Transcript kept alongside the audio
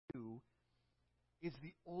is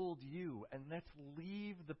the old you, and let's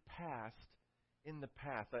leave the past in the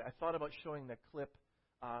past. I thought about showing the clip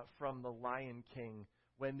from The Lion King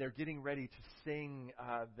when they're getting ready to sing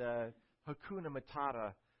the Hakuna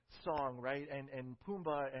Matata song, right? And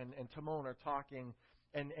Pumbaa and Timon are talking,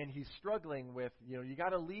 and he's struggling with, you got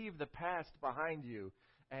to leave the past behind you.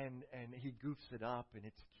 And he goofs it up, and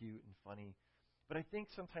it's cute and funny. But I think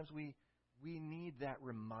sometimes we need that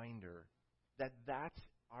reminder that that's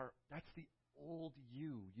the old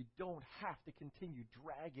you. You don't have to continue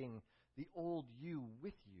dragging the old you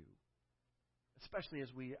with you, especially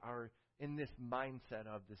as we are in this mindset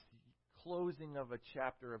of this closing of a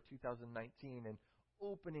chapter of 2019 and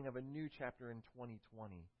opening of a new chapter in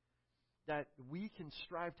 2020. That we can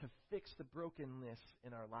strive to fix the brokenness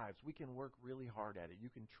in our lives. We can work really hard at it. You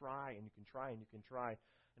can try, and you can try, and you can try.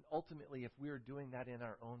 And ultimately, if we are doing that in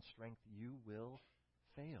our own strength, you will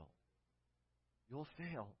fail. You'll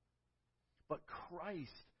fail. But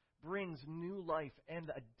Christ brings new life and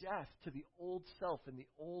a death to the old self and the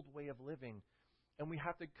old way of living. And we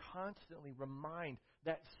have to constantly remind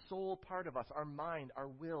that soul part of us, our mind, our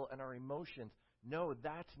will, and our emotions, no,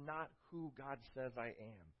 that's not who God says I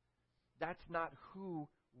am. That's not who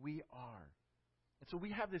we are. And so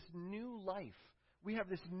we have this new life. We have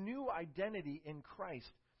this new identity in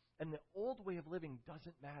Christ. And the old way of living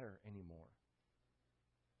doesn't matter anymore.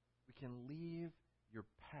 We can leave your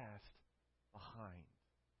past behind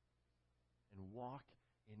and walk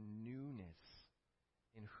in newness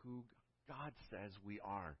in who God says we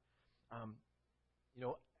are.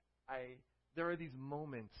 There are these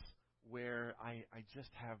moments where I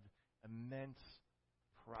just have immense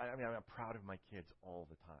pride. I mean, I'm proud of my kids all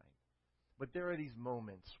the time. But there are these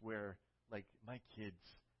moments where, like, my kids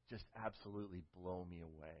just absolutely blow me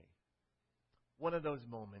away. One of those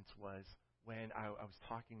moments was when I was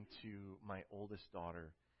talking to my oldest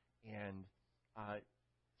daughter, and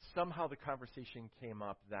somehow the conversation came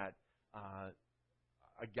up that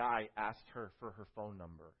a guy asked her for her phone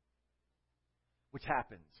number, which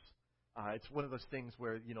happens. It's one of those things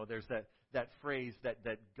where, there's that phrase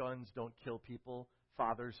that guns don't kill people,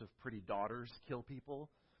 fathers of pretty daughters kill people.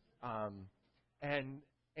 And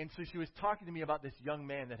so she was talking to me about this young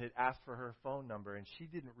man that had asked for her phone number, and she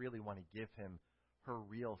didn't really want to give him her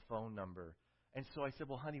real phone number. And so I said,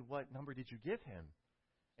 well, honey, what number did you give him?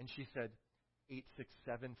 And she said,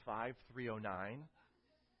 8675309.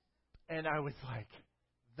 And I was like,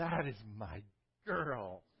 that is my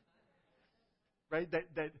girl. Right?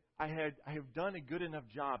 That I have done a good enough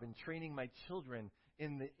job in training my children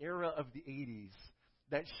in the era of the 80s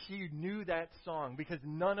that she knew that song, because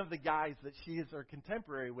none of the guys that she is her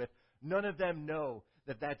contemporary with, none of them know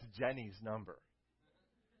that that's Jenny's number.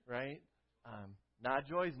 Right? Not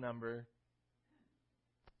Joy's number.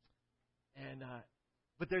 And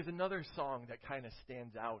but there's another song that kind of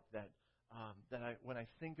stands out that when I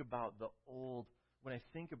think about the old, when I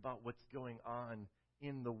think about what's going on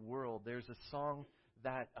in the world, there's a song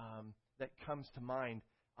that comes to mind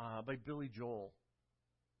by Billy Joel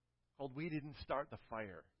called "We Didn't Start the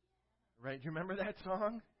Fire." Right? Do you remember that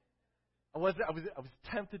song? I was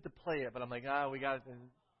tempted to play it, but I'm like, we got.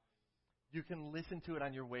 You can listen to it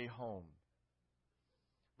on your way home.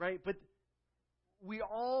 Right? But we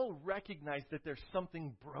all recognize that there's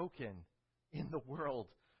something broken in the world,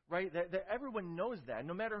 right? That everyone knows that.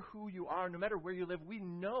 No matter who you are, no matter where you live, we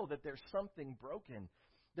know that there's something broken.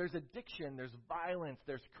 There's addiction, there's violence,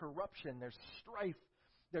 there's corruption, there's strife,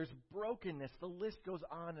 there's brokenness. The list goes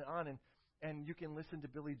on, and you can listen to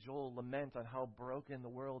Billy Joel lament on how broken the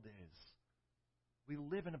world is. We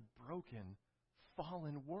live in a broken,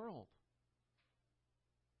 fallen world.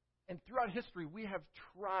 And throughout history, we have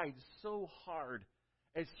tried so hard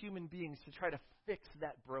as human beings to try to fix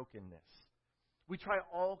that brokenness. We try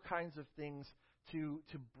all kinds of things to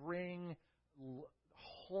bring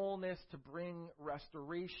wholeness, to bring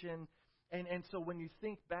restoration. And so when you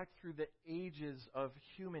think back through the ages of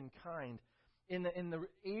humankind, in the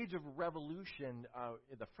age of revolution,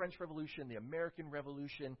 the French Revolution, the American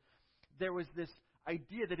Revolution, there was this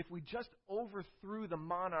idea that if we just overthrew the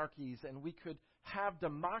monarchies and we could have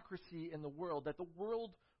democracy in the world, that the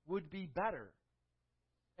world would be better.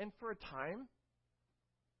 And for a time,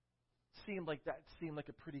 seemed like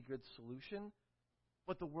a pretty good solution,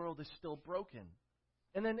 but the world is still broken.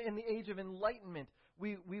 And then in the age of enlightenment,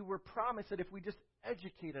 we were promised that if we just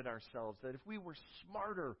educated ourselves, that if we were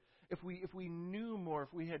smarter, if we knew more,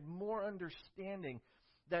 if we had more understanding,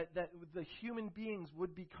 that the human beings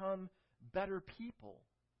would become better people.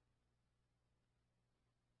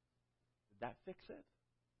 Did that fix it?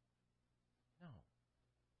 No.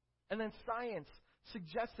 And then science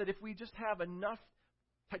suggests that if we just have enough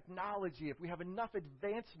technology, if we have enough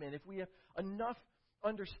advancement, if we have enough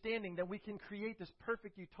understanding, then we can create this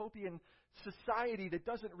perfect utopian society that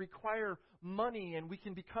doesn't require money, and we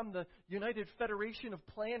can become the United Federation of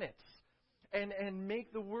Planets and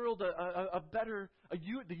make the world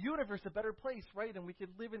the universe a better place, right? And we could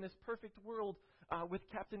live in this perfect world with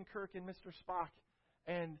Captain Kirk and Mr. Spock.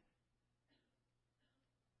 And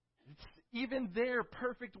even their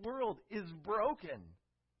perfect world is broken,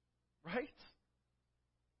 right?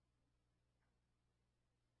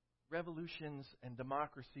 Revolutions and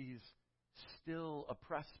democracies still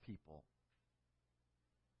oppress people.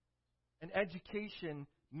 And education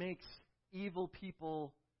makes evil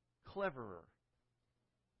people cleverer.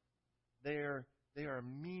 They are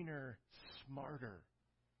meaner, smarter.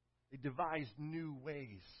 They devise new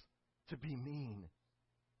ways to be mean.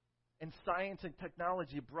 And science and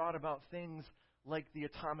technology brought about things like the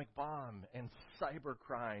atomic bomb and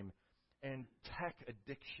cybercrime and tech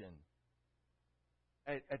addiction.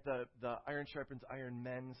 At the Iron Sharpens Iron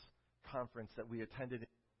Men's conference that we attended,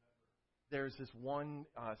 there's this one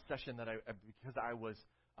session that because I was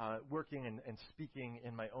working and speaking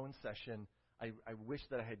in my own session, I wish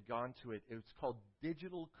that I had gone to it. It was called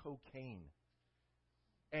Digital Cocaine.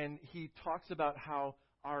 And he talks about how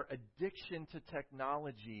our addiction to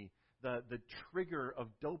technology, the trigger of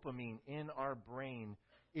dopamine in our brain,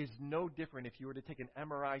 is no different if you were to take an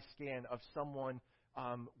MRI scan of someone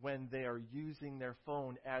when they are using their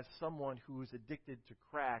phone as someone who is addicted to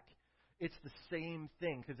crack. It's the same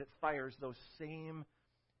thing because it fires those same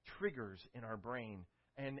triggers in our brain.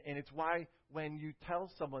 And it's why when you tell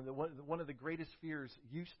someone that one of the greatest fears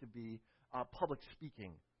used to be public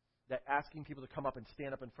speaking, that asking people to come up and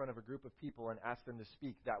stand up in front of a group of people and ask them to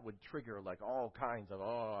speak, that would trigger like all kinds of,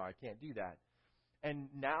 I can't do that. And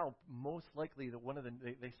now, most likely,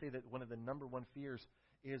 they say that one of the number one fears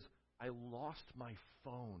is, I lost my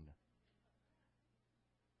phone.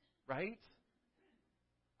 Right?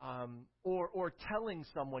 Or telling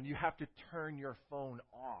someone you have to turn your phone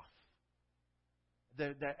off.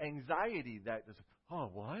 The anxiety that is,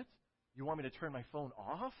 what? You want me to turn my phone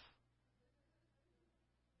off?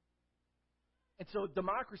 And so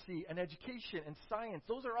democracy and education and science,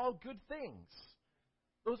 those are all good things.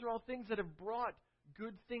 Those are all things that have brought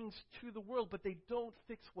good things to the world, but they don't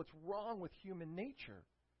fix what's wrong with human nature.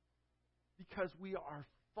 Because we are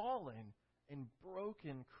fallen and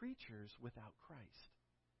broken creatures without Christ.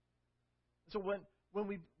 So when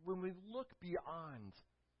we look beyond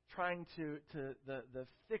trying to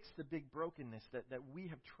fix the big brokenness that we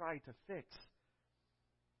have tried to fix,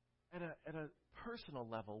 at a personal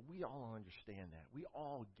level, we all understand that. We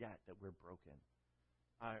all get that we're broken.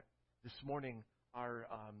 This morning, our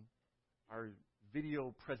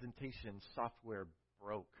video presentation software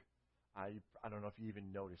broke. I don't know if you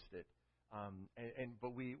even noticed it.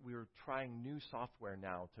 But we were trying new software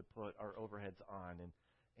now to put our overheads on,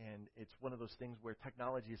 and it's one of those things where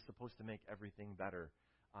technology is supposed to make everything better,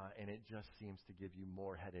 and it just seems to give you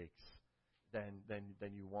more headaches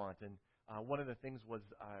than you want. And one of the things was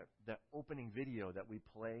the opening video that we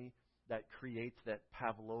play that creates that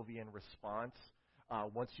Pavlovian response.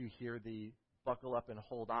 Once you hear the buckle up and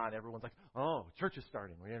hold on, everyone's like, oh, church is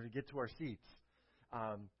starting. We have to get to our seats.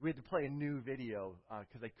 We had to play a new video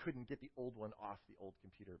because I couldn't get the old one off the old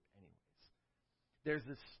computer anyways. There's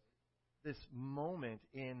this moment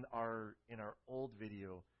in our old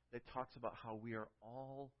video that talks about how we are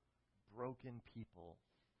all broken people,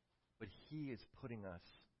 but He is putting us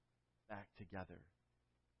back together.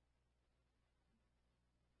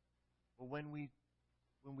 But when we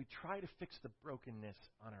try to fix the brokenness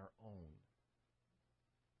on our own,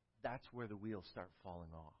 that's where the wheels start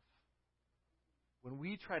falling off. When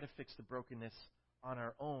we try to fix the brokenness on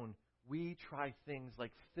our own, we try things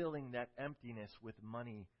like filling that emptiness with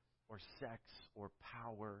money or sex or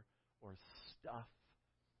power or stuff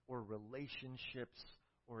or relationships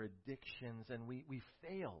or addictions, and we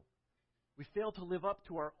fail. We fail to live up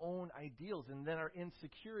to our own ideals, and then our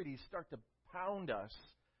insecurities start to pound us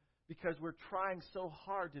because we're trying so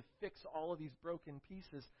hard to fix all of these broken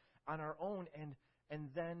pieces on our own, and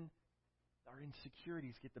then our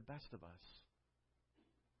insecurities get the best of us.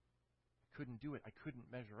 Couldn't do it. I couldn't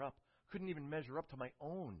measure up. Couldn't even measure up to my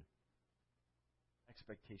own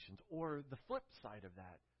expectations. Or the flip side of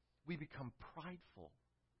that, we become prideful.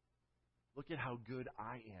 Look at how good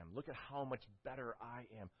I am. Look at how much better I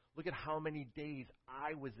am. Look at how many days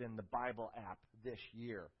I was in the Bible app this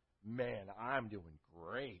year. Man, I'm doing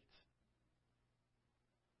great.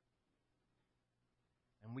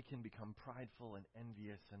 And we can become prideful and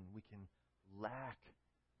envious, and we can lack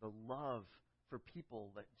the love for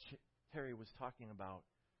people that Terry was talking about,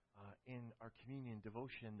 in our communion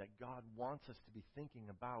devotion that God wants us to be thinking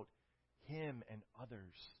about Him and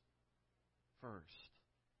others first.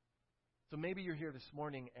 So maybe you're here this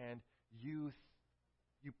morning and you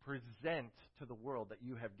present to the world that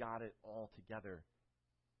you have got it all together,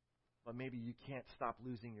 but maybe you can't stop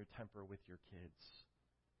losing your temper with your kids.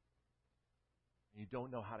 And you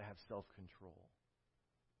don't know how to have self-control.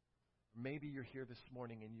 Maybe you're here this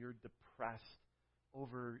morning and you're depressed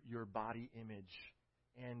over your body image,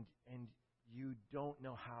 and you don't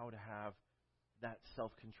know how to have that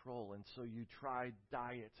self-control. And so you try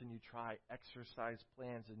diets and you try exercise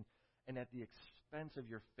plans, and at the expense of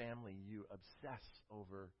your family, you obsess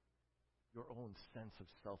over your own sense of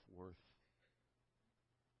self-worth.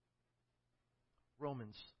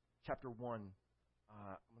 Romans chapter 1, I'm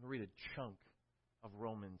going to read a chunk of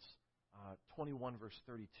Romans 21, verse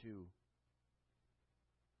 32.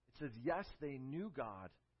 It says, yes, they knew God,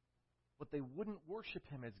 but they wouldn't worship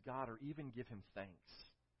Him as God or even give Him thanks.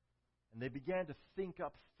 And they began to think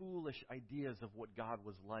up foolish ideas of what God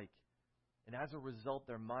was like. And as a result,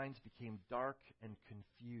 their minds became dark and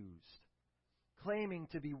confused. Claiming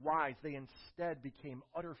to be wise, they instead became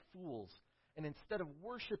utter fools. And instead of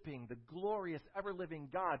worshiping the glorious, ever-living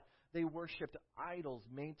God, they worshipped idols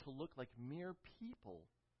made to look like mere people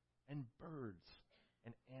and birds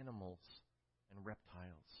and animals and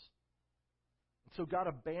reptiles. And so God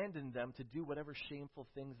abandoned them to do whatever shameful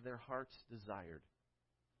things their hearts desired.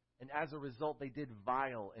 And as a result, they did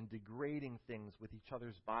vile and degrading things with each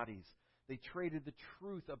other's bodies. They traded the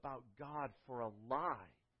truth about God for a lie.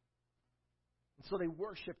 And so they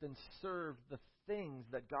worshipped and served the things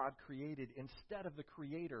that God created instead of the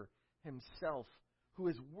Creator Himself, who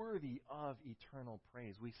is worthy of eternal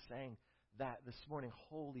praise. We sang that this morning.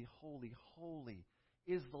 Holy, holy, holy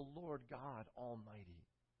is the Lord God Almighty.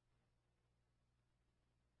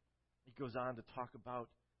 He goes on to talk about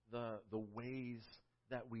the ways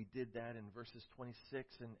that we did that in verses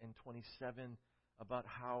 26 and 27, about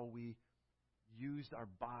how we used our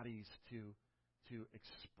bodies to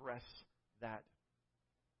express that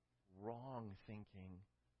wrong thinking,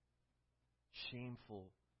 shameful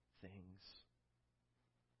things.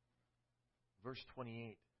 Verse 28,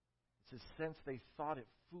 it says, since they thought it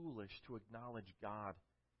foolish to acknowledge God,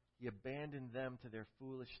 He abandoned them to their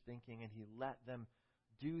foolish thinking, and He let them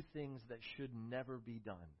do things that should never be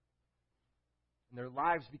done. And their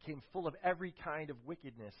lives became full of every kind of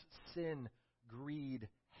wickedness, sin, greed,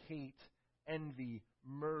 hate, envy,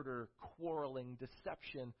 murder, quarreling,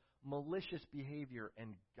 deception, malicious behavior,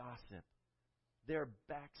 and gossip. They're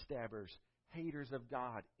backstabbers, haters of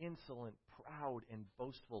God, insolent, proud, and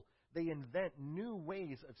boastful. They invent new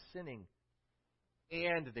ways of sinning,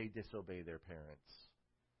 and they disobey their parents.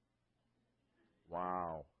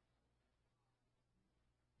 Wow.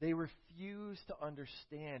 They refuse to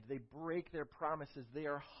understand. They break their promises. They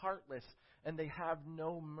are heartless, and they have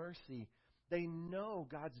no mercy. They know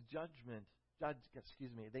God's judgment.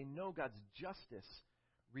 They know God's justice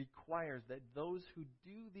requires that those who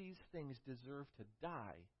do these things deserve to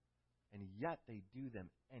die, and yet they do them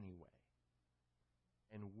anyway.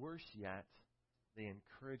 And worse yet, they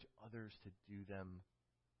encourage others to do them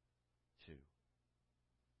too.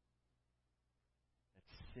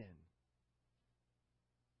 That's sin.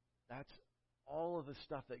 That's all of the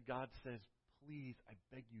stuff that God says, please, I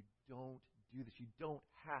beg you, don't do this. You don't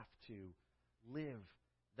have to live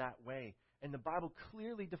that way. And the Bible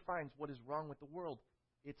clearly defines what is wrong with the world.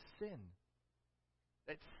 It's sin.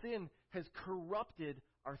 That sin has corrupted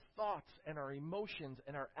our thoughts and our emotions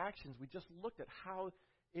and our actions. We just looked at how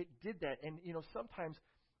it did that. And, sometimes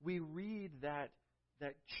we read that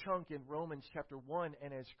chunk in Romans chapter 1,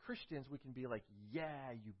 and as Christians we can be like,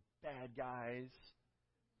 yeah, you bad guys.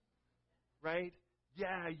 Right?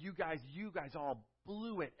 Yeah, you guys all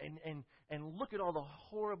blew it. And look at all the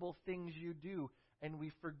horrible things you do. And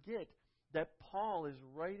we forget that Paul is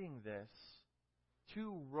writing this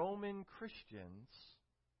to Roman Christians.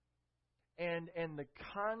 And the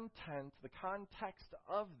context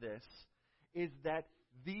of this is that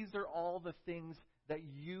these are all the things that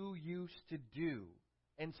you used to do.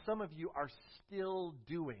 And some of you are still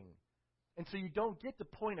doing. And so you don't get to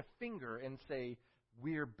point a finger and say,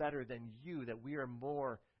 we're better than you, that we are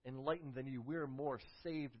more enlightened than you, we're more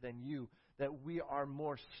saved than you, that we are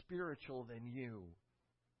more spiritual than you.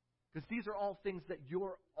 Because these are all things that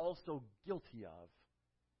you're also guilty of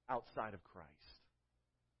outside of Christ.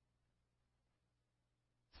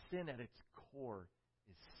 Sin at its core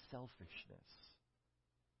is selfishness.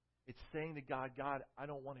 It's saying to God, God, I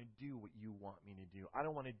don't want to do what you want me to do. I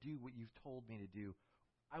don't want to do what you've told me to do.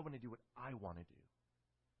 I want to do what I want to do.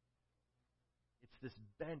 It's this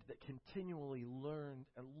bent that continually learns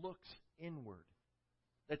and looks inward,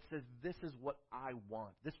 that says, this is what I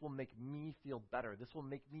want. This will make me feel better. This will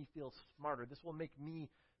make me feel smarter. This will make me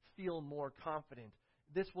feel more confident.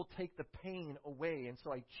 This will take the pain away. And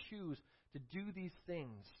so I choose to do these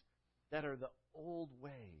things that are the old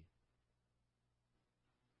way.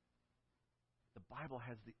 The Bible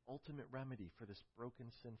has the ultimate remedy for this broken,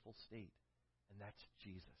 sinful state, and that's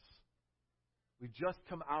Jesus. We've just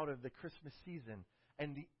come out of the Christmas season,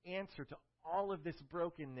 and the answer to all of this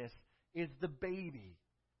brokenness is the baby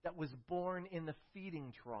that was born in the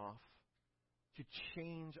feeding trough to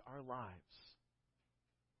change our lives.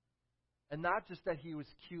 And not just that he was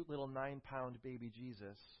cute little 9-pound baby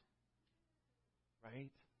Jesus, right?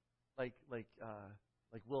 Like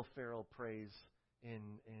Will Ferrell prays in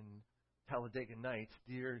Talladega Nights,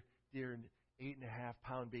 dear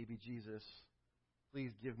 8.5-pound baby Jesus,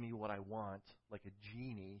 please give me what I want, like a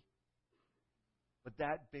genie. But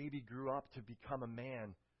that baby grew up to become a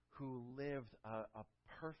man who lived a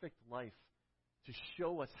perfect life to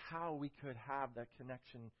show us how we could have that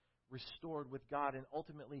connection restored with God, and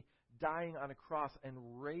ultimately dying on a cross and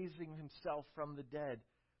raising himself from the dead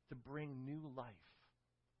to bring new life.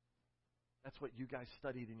 That's what you guys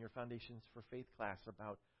studied in your Foundations for Faith class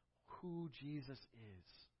about who Jesus is.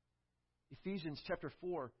 Ephesians chapter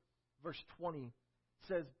 4, verse 20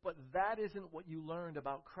 says, but that isn't what you learned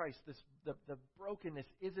about Christ. The brokenness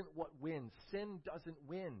isn't what wins. Sin doesn't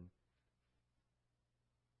win.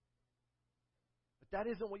 But that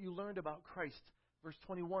isn't what you learned about Christ. Verse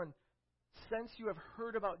 21, since you have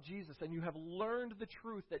heard about Jesus and you have learned the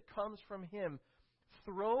truth that comes from him,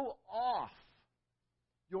 throw off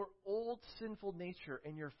your old sinful nature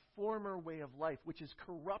and your former way of life, which is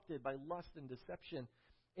corrupted by lust and deception.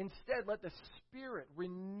 Instead, let the Spirit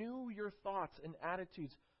renew your thoughts and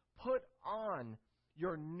attitudes. Put on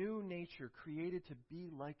your new nature, created to be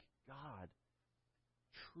like God,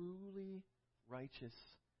 truly righteous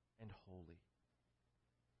and holy.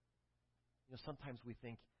 You know, sometimes we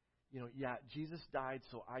think, yeah, Jesus died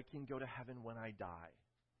so I can go to heaven when I die.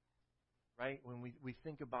 Right? When we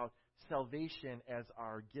think about salvation as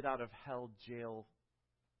our get out of hell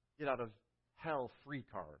free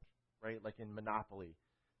card, right? Like in Monopoly.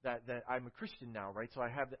 That I'm a Christian now, right? So I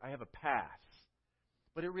have a pass.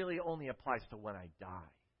 But it really only applies to when I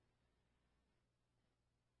die.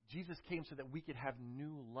 Jesus came so that we could have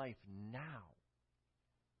new life now.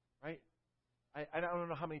 Right? I don't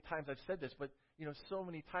know how many times I've said this, but so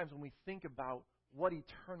many times when we think about what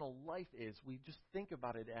eternal life is, we just think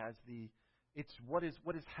about it as it's what is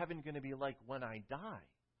heaven going to be like when I die?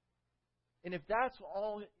 And if that's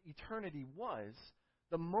all eternity was,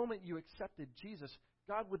 the moment you accepted Jesus,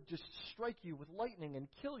 God would just strike you with lightning and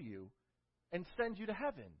kill you and send you to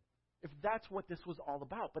heaven, if that's what this was all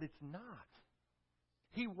about. But it's not.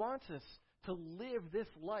 He wants us to live this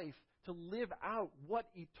life, to live out what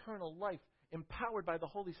eternal life, empowered by the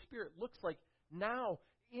Holy Spirit, looks like now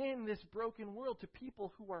in this broken world to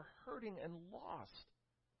people who are hurting and lost.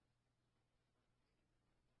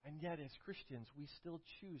 And yet, as Christians, we still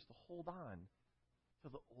choose to hold on to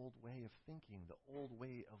the old way of thinking, the old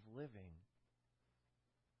way of living.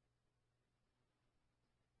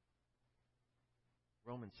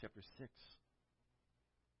 Romans chapter 6,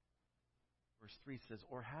 verse 3 says,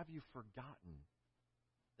 or have you forgotten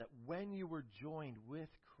that when you were joined with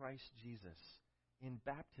Christ Jesus in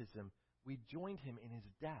baptism, we joined him in his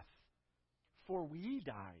death? For we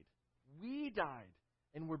died,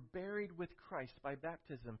 and were buried with Christ by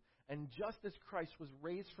baptism. And just as Christ was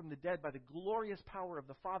raised from the dead by the glorious power of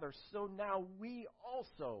the Father, so now we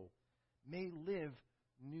also may live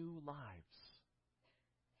new lives.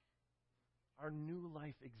 Our new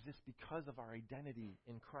life exists because of our identity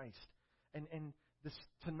in Christ. And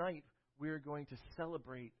tonight we're going to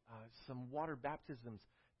celebrate some water baptisms.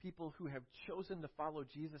 People who have chosen to follow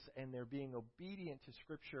Jesus and they're being obedient to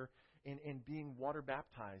Scripture in being water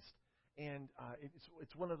baptized. And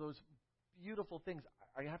it's one of those beautiful things.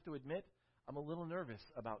 I have to admit, I'm a little nervous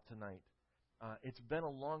about tonight. It's been a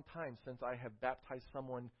long time since I have baptized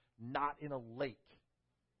someone not in a lake.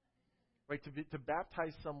 Right? To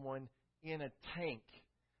baptize someone in a tank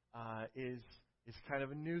is kind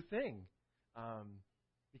of a new thing.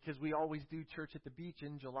 Because we always do church at the beach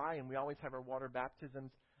in July, and we always have our water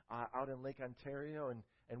baptisms out in Lake Ontario.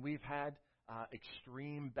 And we've had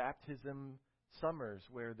extreme baptism summers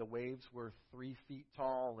where the waves were 3 feet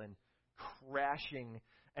tall and crashing,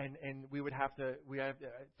 and we have to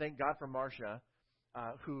thank God for Marcia,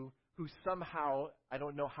 who somehow, I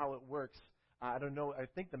don't know how it works. I don't know. I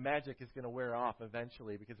think the magic is going to wear off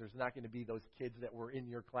eventually, because there's not going to be those kids that were in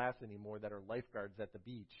your class anymore that are lifeguards at the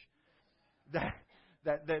beach.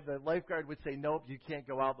 that the lifeguard would say, nope, you can't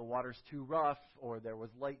go out. The water's too rough, or there was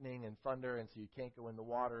lightning and thunder, and so you can't go in the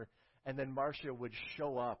water. And then Marcia would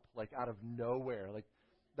show up like out of nowhere, like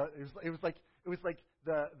it was like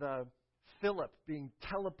the Philip being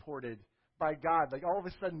teleported by God. Like all of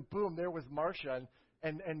a sudden, boom, there was Marcia,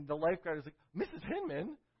 and the lifeguard was like, Mrs.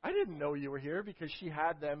 Hinman, I didn't know you were here, because she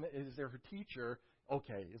had them as her teacher.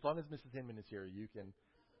 Okay, as long as Mrs. Hinman is here, you can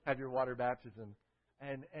have your water baptism.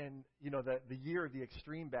 And you know, the year of the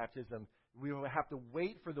extreme baptism, we will have to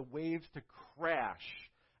wait for the waves to crash,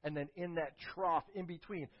 and then in that trough in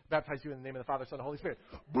between, baptize you in the name of the Father, Son, and Holy Spirit.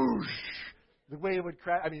 Boosh! The wave would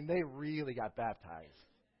crash. I mean, they really got baptized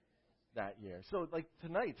that year. So like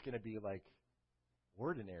tonight's going to be like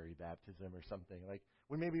ordinary baptism or something. Like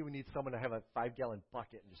when maybe we need someone to have a 5-gallon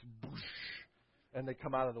bucket and just boosh, and they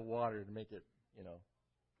come out of the water to make it, you know.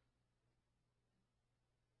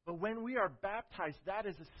 But when we are baptized, that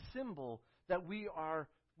is a symbol that we are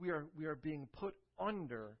being put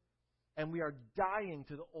under, and we are dying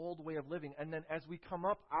to the old way of living. And then as we come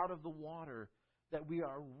up out of the water, that we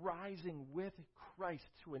are rising with Christ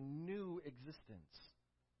to a new existence.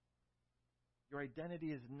 Your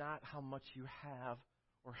identity is not how much you have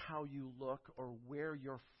or how you look or where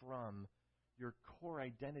you're from. Your core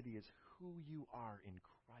identity is who you are in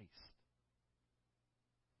Christ.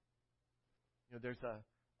 You know, there's a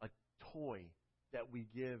toy that we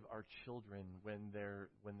give our children when they're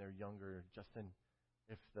younger. Justin,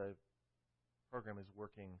 if the program is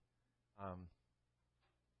working,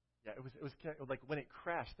 it was kind of like when it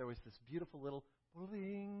crashed, there was this beautiful little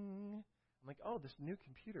bling. I'm like, oh, this new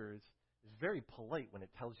computer is very polite when it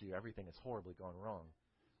tells you everything is horribly gone wrong.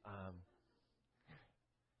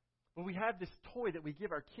 But we have this toy that we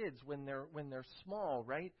give our kids when they're small,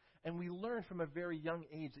 right? And we learn from a very young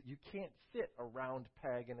age that you can't fit a round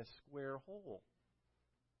peg in a square hole.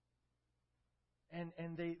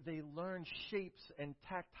 And they learn shapes and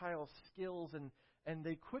tactile skills, and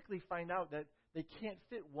they quickly find out that they can't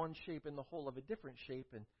fit one shape in the hole of a different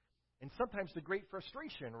shape. And sometimes the great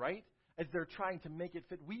frustration, right, as they're trying to make it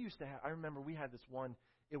fit. I remember we had this one,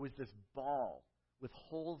 it was this ball with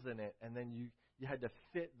holes in it, and then you had to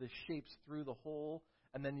fit the shapes through the hole,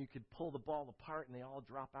 and then you could pull the ball apart and they all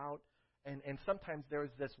drop out. And sometimes there was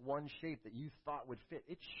this one shape that you thought would fit.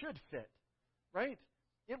 It should fit, right?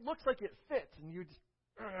 It looks like it fits, and you just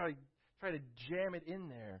try to jam it in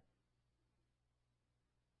there.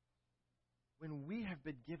 When we have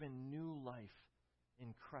been given new life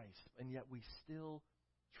in Christ, and yet we still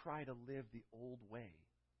try to live the old way,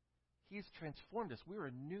 He's transformed us. We're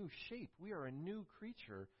a new shape. We are a new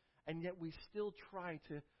creature, and yet we still try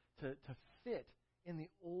to fit in the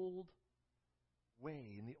old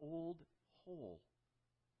way, in the old hole.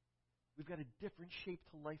 We've got a different shape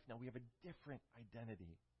to life now. We have a different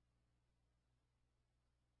identity.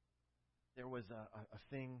 There was a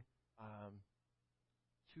thing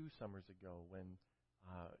 2 summers ago when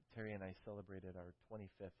Terry and I celebrated our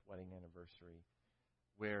 25th wedding anniversary,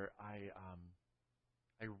 where I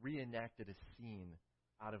reenacted a scene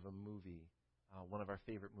out of a movie, one of our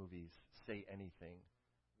favorite movies, Say Anything,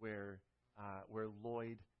 where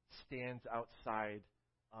Lloyd stands outside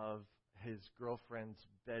of his girlfriend's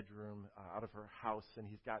bedroom, out of her house, and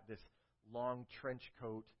he's got this long trench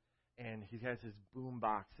coat, and he has his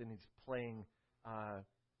boombox, and he's playing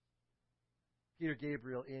Peter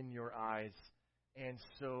Gabriel, In Your Eyes. And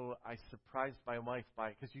so I surprised my wife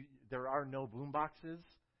because there are no boomboxes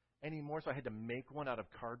anymore, so I had to make one out of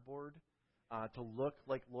cardboard to look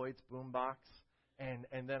like Lloyd's boombox. And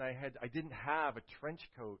then I didn't have a trench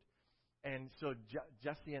coat, and so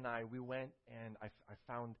Jesse and we went and I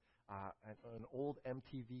found an old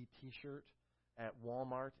MTV T-shirt at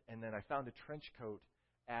Walmart, and then I found a trench coat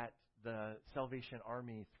at the Salvation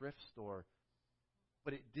Army thrift store,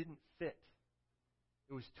 but it didn't fit.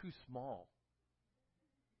 It was too small.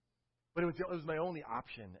 But it was my only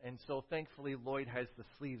option, and so thankfully Lloyd has the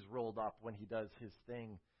sleeves rolled up when he does his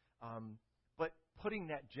thing. But putting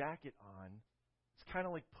that jacket on, it's kind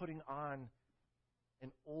of like putting on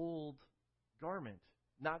an old garment,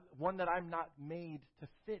 not one that I'm not made to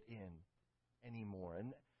fit in anymore.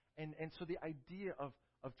 And so the idea of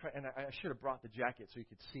trying, and I should have brought the jacket so you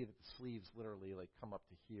could see that the sleeves literally like come up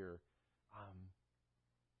to here.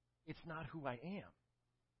 It's not who I am.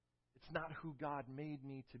 It's not who God made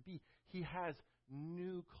me to be. He has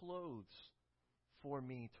new clothes for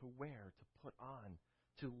me to wear, to put on,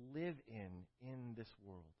 to live in this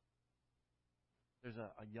world. There's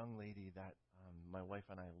a young lady that my wife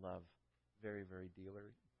and I love very, very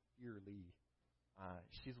dearly.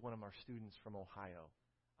 She's one of our students from Ohio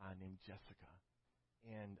named Jessica.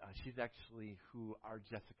 And she's actually who our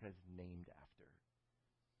Jessica is named after.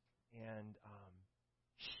 And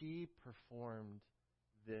she performed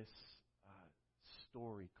this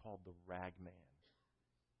story called The Ragman.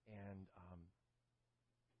 And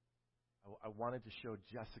I wanted to show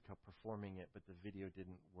Jessica performing it, but the video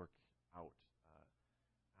didn't work out.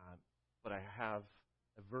 But I have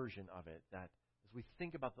a version of it that, as we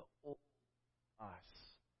think about the old us,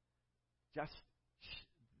 just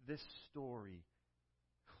this story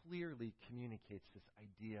clearly communicates this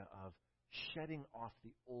idea of shedding off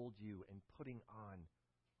the old you and putting on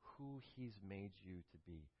who He's made you to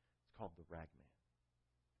be. It's called The Ragman.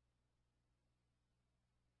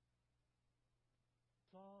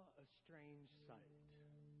 Saw a strange sight.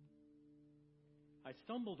 I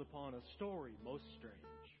stumbled upon a story most strange.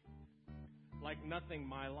 Like nothing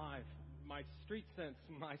my life, my street sense,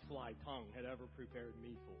 my sly tongue had ever prepared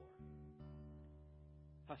me for.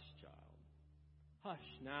 Hush, child.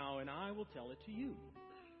 Hush now, and I will tell it to you.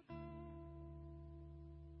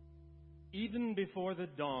 Even before the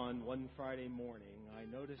dawn one Friday morning, I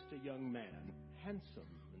noticed a young man,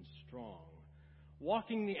 handsome and strong,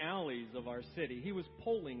 walking the alleys of our city. He was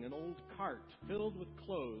pulling an old cart filled with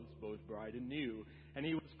clothes, both bright and new, and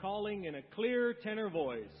he was calling in a clear tenor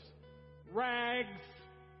voice, "Rags!"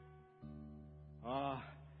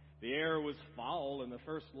 The air was foul and the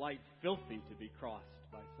first light filthy to be crossed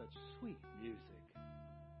by such sweet music.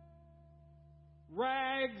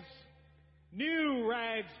 Rags! New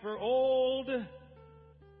rags for old!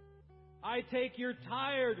 I take your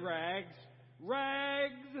tired rags,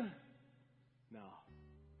 rags! Now,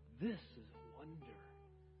 this is a wonder,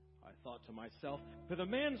 I thought to myself, for the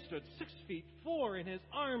man stood 6'4", and his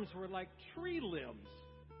arms were like tree limbs,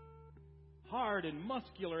 hard and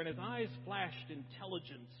muscular, and his eyes flashed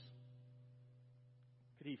intelligence.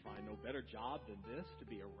 Could he find no better job than this, to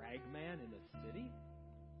be a ragman in the city?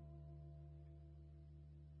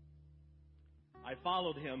 I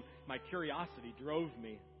followed him. My curiosity drove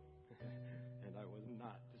me, and I was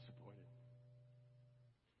not disappointed.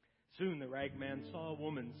 Soon the ragman saw a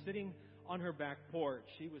woman sitting on her back porch.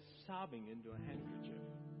 She was sobbing into a handkerchief,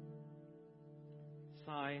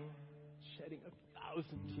 sighing, shedding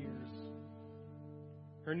 1,000 tears.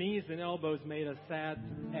 Her knees and elbows made a sad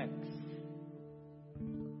X.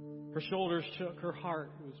 Her shoulders shook. Her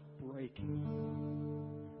heart was breaking.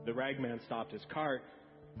 The ragman stopped his cart.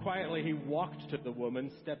 Quietly, he walked to the woman,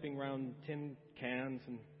 stepping round tin cans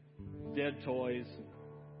and dead toys and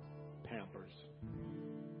Pampers.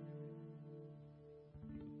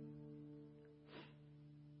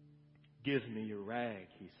 "Give me your rag,"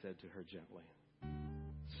 he said to her gently,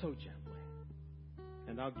 so gently,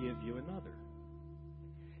 "and I'll give you another."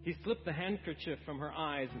 He slipped the handkerchief from her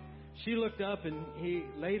eyes. She looked up, and he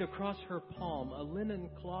laid across her palm a linen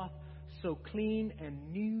cloth so clean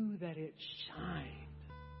and new that it shined.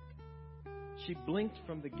 She blinked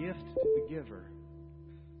from the gift to the giver.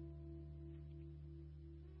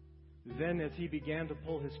 Then, as he began to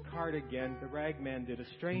pull his cart again, the ragman did a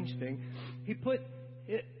strange thing. He put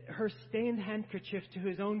her stained handkerchief to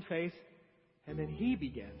his own face, and then he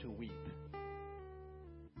began to weep,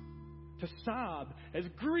 to sob as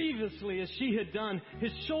grievously as she had done,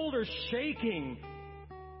 his shoulders shaking.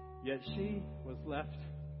 Yet she was left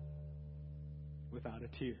without a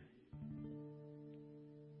tear.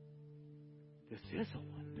 "This is a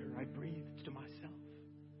wonder," I breathed to myself.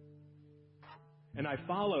 And I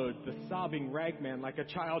followed the sobbing ragman like a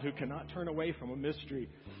child who cannot turn away from a mystery.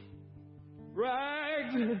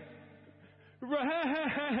 "Rags!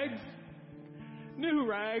 Rags! New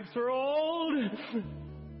rags for old!"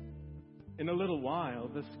 In a little while,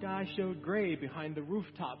 the sky showed gray behind the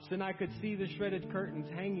rooftops, and I could see the shredded curtains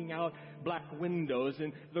hanging out black windows,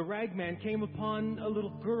 and the ragman came upon a little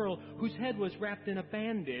girl whose head was wrapped in a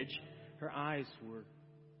bandage. Her eyes were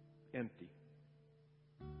empty.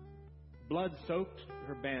 Blood soaked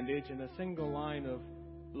her bandage, and a single line of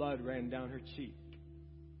blood ran down her cheek.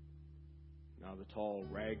 Now the tall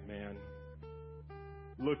ragman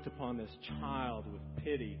looked upon this child with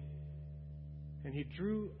pity, and he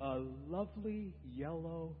drew a lovely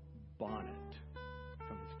yellow bonnet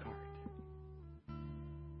from his cart.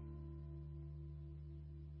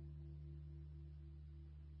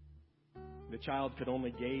 The child could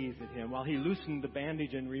only gaze at him while he loosened the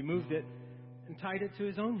bandage and removed it and tied it to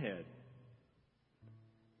his own head.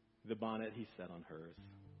 The bonnet he set on hers.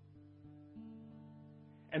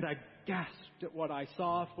 And I gasped at what I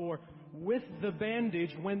saw, for with the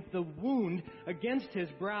bandage went the wound against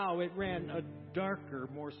his brow. It ran a darker,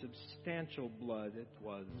 more substantial blood. It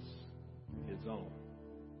was his own.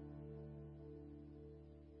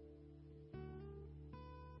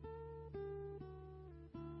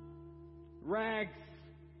 Rags.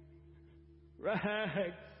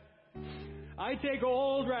 Rags. I take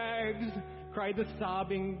old rags, cried the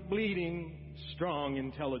sobbing, bleeding, strong,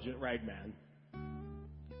 intelligent ragman.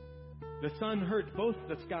 The sun hurt both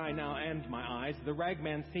the sky now and my eyes. The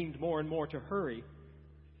ragman seemed more and more to hurry.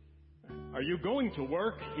 Are you going to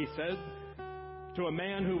work? He said to a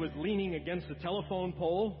man who was leaning against a telephone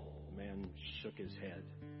pole. The man shook his head.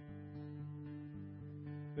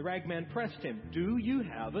 The ragman pressed him. Do you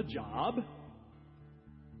have a job?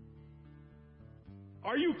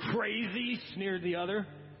 Are you crazy? Sneered the other.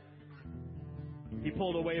 He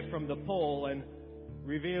pulled away from the pole and,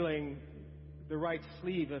 revealing the right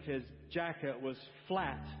sleeve of his jacket was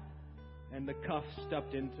flat and the cuff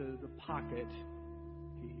stuffed into the pocket.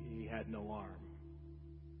 He had no arm.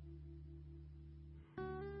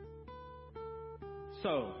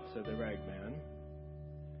 So, said the ragman,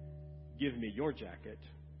 give me your jacket,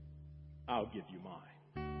 I'll give you mine.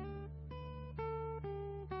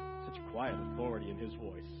 Such quiet authority in his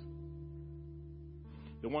voice.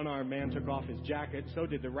 The one-armed man took off his jacket, so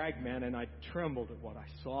did the ragman, and I trembled at what I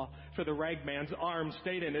saw, for the ragman's arm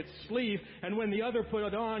stayed in its sleeve, and when the other put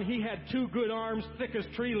it on, he had two good arms thick as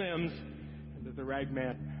tree limbs, and the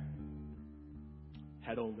ragman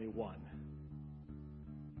had only one.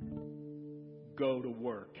 Go to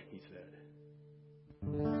work, he said.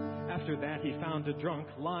 After that, he found a drunk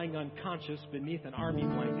lying unconscious beneath an army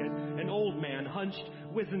blanket, an old man, hunched,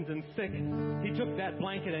 wizened, and sick. He took that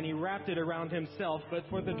blanket and he wrapped it around himself, but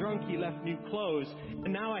for the drunk he left new clothes.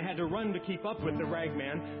 And now I had to run to keep up with the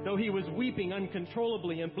ragman, though he was weeping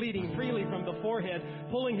uncontrollably and bleeding freely from the forehead,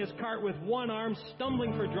 pulling his cart with one arm,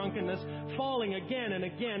 stumbling for drunkenness, falling again and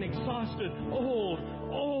again, exhausted,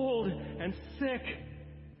 old, and sick.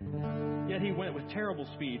 Yet he went with terrible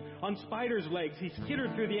speed. On spider's legs, he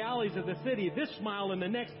skittered through the alleys of the city, this mile and the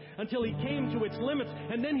next, until he came to its limits,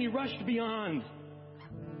 and then he rushed beyond.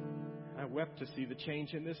 I wept to see the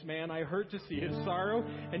change in this man. I hurt to see his sorrow,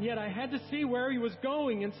 and yet I had to see where he was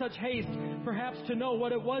going in such haste, perhaps to know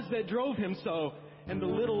what it was that drove him so. And the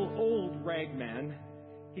little old ragman,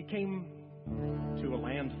 he came to a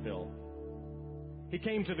landfill. He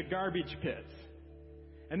came to the garbage pits.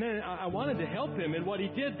 And then I wanted to help him in what he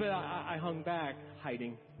did, but I hung back,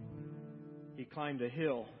 hiding. He climbed a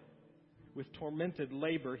hill. With tormented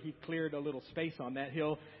labor, he cleared a little space on that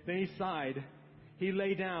hill. Then he sighed. He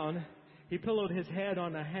lay down. He pillowed his head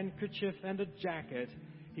on a handkerchief and a jacket.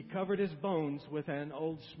 He covered his bones with an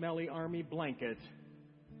old smelly army blanket.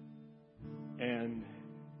 And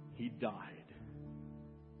he died.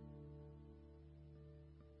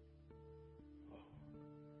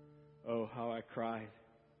 Oh, how I cried.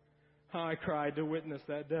 How I cried to witness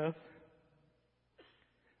that death.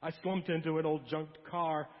 I slumped into an old junked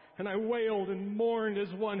car, and I wailed and mourned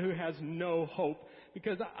as one who has no hope,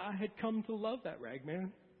 because I had come to love that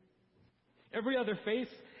ragman. Every other face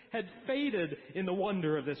had faded in the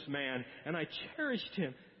wonder of this man, and I cherished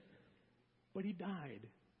him. But he died.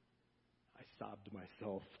 I sobbed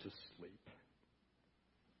myself to sleep.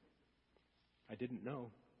 I didn't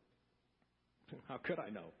know. How could I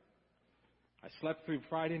know? I slept through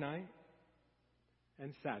Friday night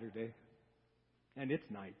and Saturday, and it's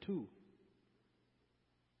night too.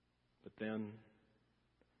 But then,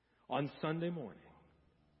 on Sunday morning,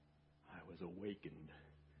 I was awakened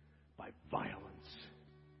by violence.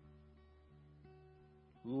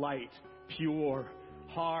 Light, pure,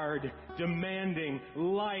 hard, demanding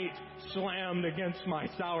light slammed against my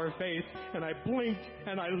sour face, and I blinked,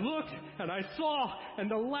 and I looked, and I saw, and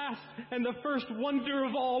the last and the first wonder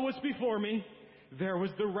of all was before me. There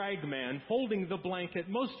was the ragman, folding the blanket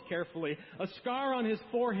most carefully, a scar on his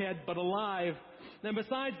forehead, but alive. And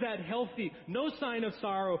besides that, healthy, no sign of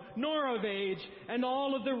sorrow, nor of age, and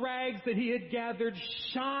all of the rags that he had gathered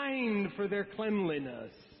shined for their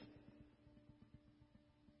cleanliness.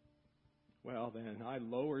 Well, then, I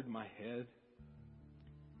lowered my head,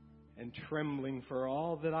 and trembling for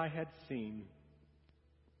all that I had seen,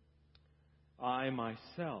 I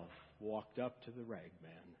myself walked up to the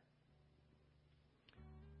ragman.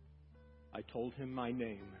 I told him my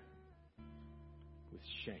name with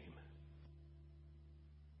shame,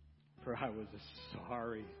 for I was a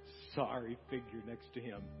sorry, sorry figure next to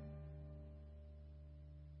him.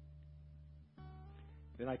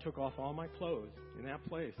 Then I took off all my clothes in that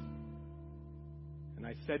place, and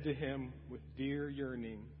I said to him with dear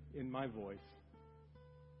yearning in my voice,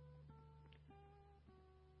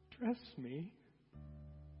 "Dress me."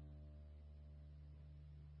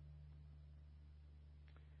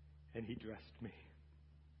 And he dressed me.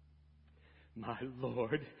 My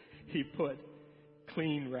Lord, he put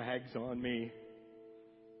clean rags on me.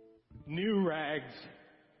 New rags.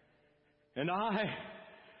 And I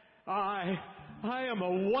am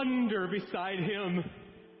a wonder beside him.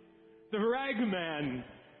 The ragman,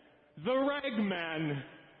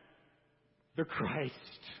 the Christ.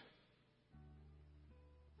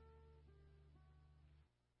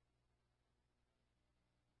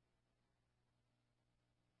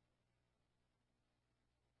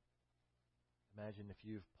 Imagine if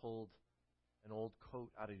you've pulled an old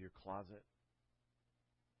coat out of your closet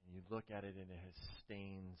and you look at it and it has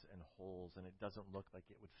stains and holes and it doesn't look like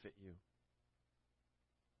it would fit you.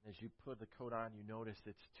 As you put the coat on, you notice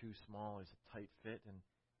it's too small, it's a tight fit, and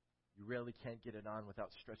you really can't get it on without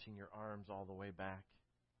stretching your arms all the way back.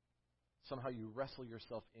 Somehow you wrestle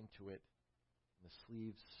yourself into it, and the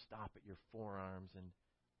sleeves stop at your forearms, and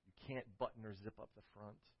you can't button or zip up the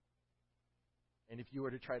front. And if you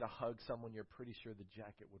were to try to hug someone, you're pretty sure the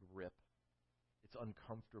jacket would rip. It's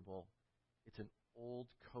uncomfortable. It's an old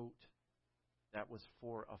coat that was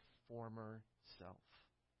for a former self.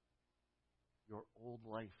 Your old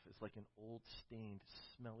life is like an old, stained,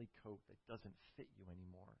 smelly coat that doesn't fit you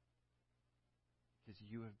anymore because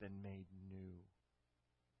you have been made new.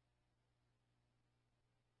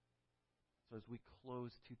 So as we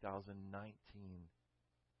close 2019,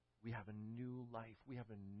 we have a new life. We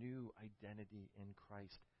have a new identity in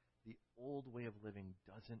Christ. The old way of living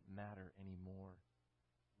doesn't matter anymore.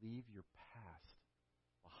 Leave your past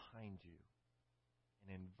behind you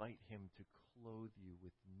and invite Him to clothe you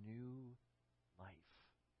with new life.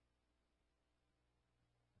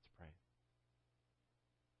 Let's pray.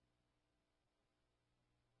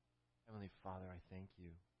 Heavenly Father, I thank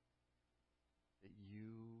you that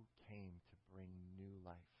you came to bring new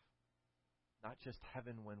life. Not just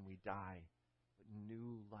heaven when we die, but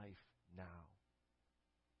new life now.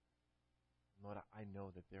 Lord, I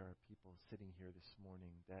know that there are people sitting here this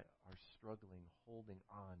morning that are struggling, holding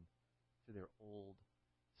on to their old,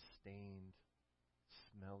 stained,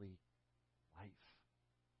 smelly life.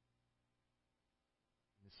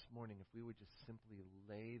 And this morning, if we would just simply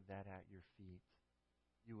lay that at your feet,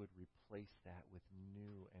 you would replace that with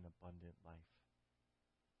new and abundant life.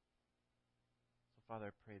 So,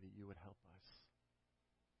 Father, I pray that you would help us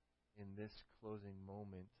in this closing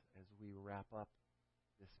moment as we wrap up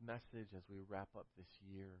this message, as we wrap up this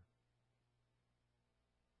year,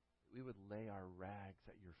 that we would lay our rags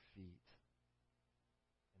at your feet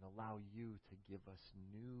and allow you to give us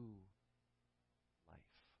new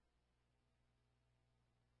life.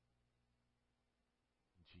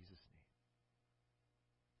 In Jesus' name,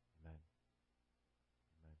 amen.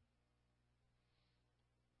 Amen.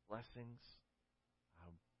 Blessings.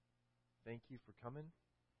 Thank you for coming.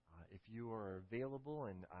 If you are available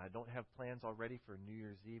and don't have plans already for New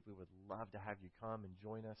Year's Eve, we would love to have you come and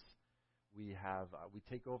join us. We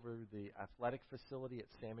take over the athletic facility at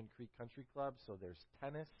Salmon Creek Country Club, so there's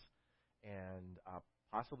tennis and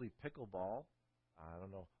possibly pickleball. I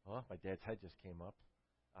don't know. Oh, my dad's head just came up.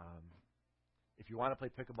 If you want to play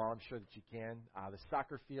pickleball, I'm sure that you can. The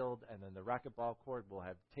soccer field and then the racquetball court will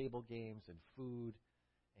have table games and food.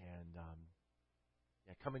 And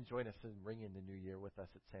come and join us and ring in the new year with us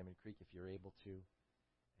at Salmon Creek if you're able to.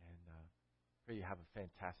 And pray you have a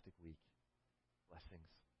fantastic week.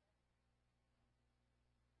 Blessings.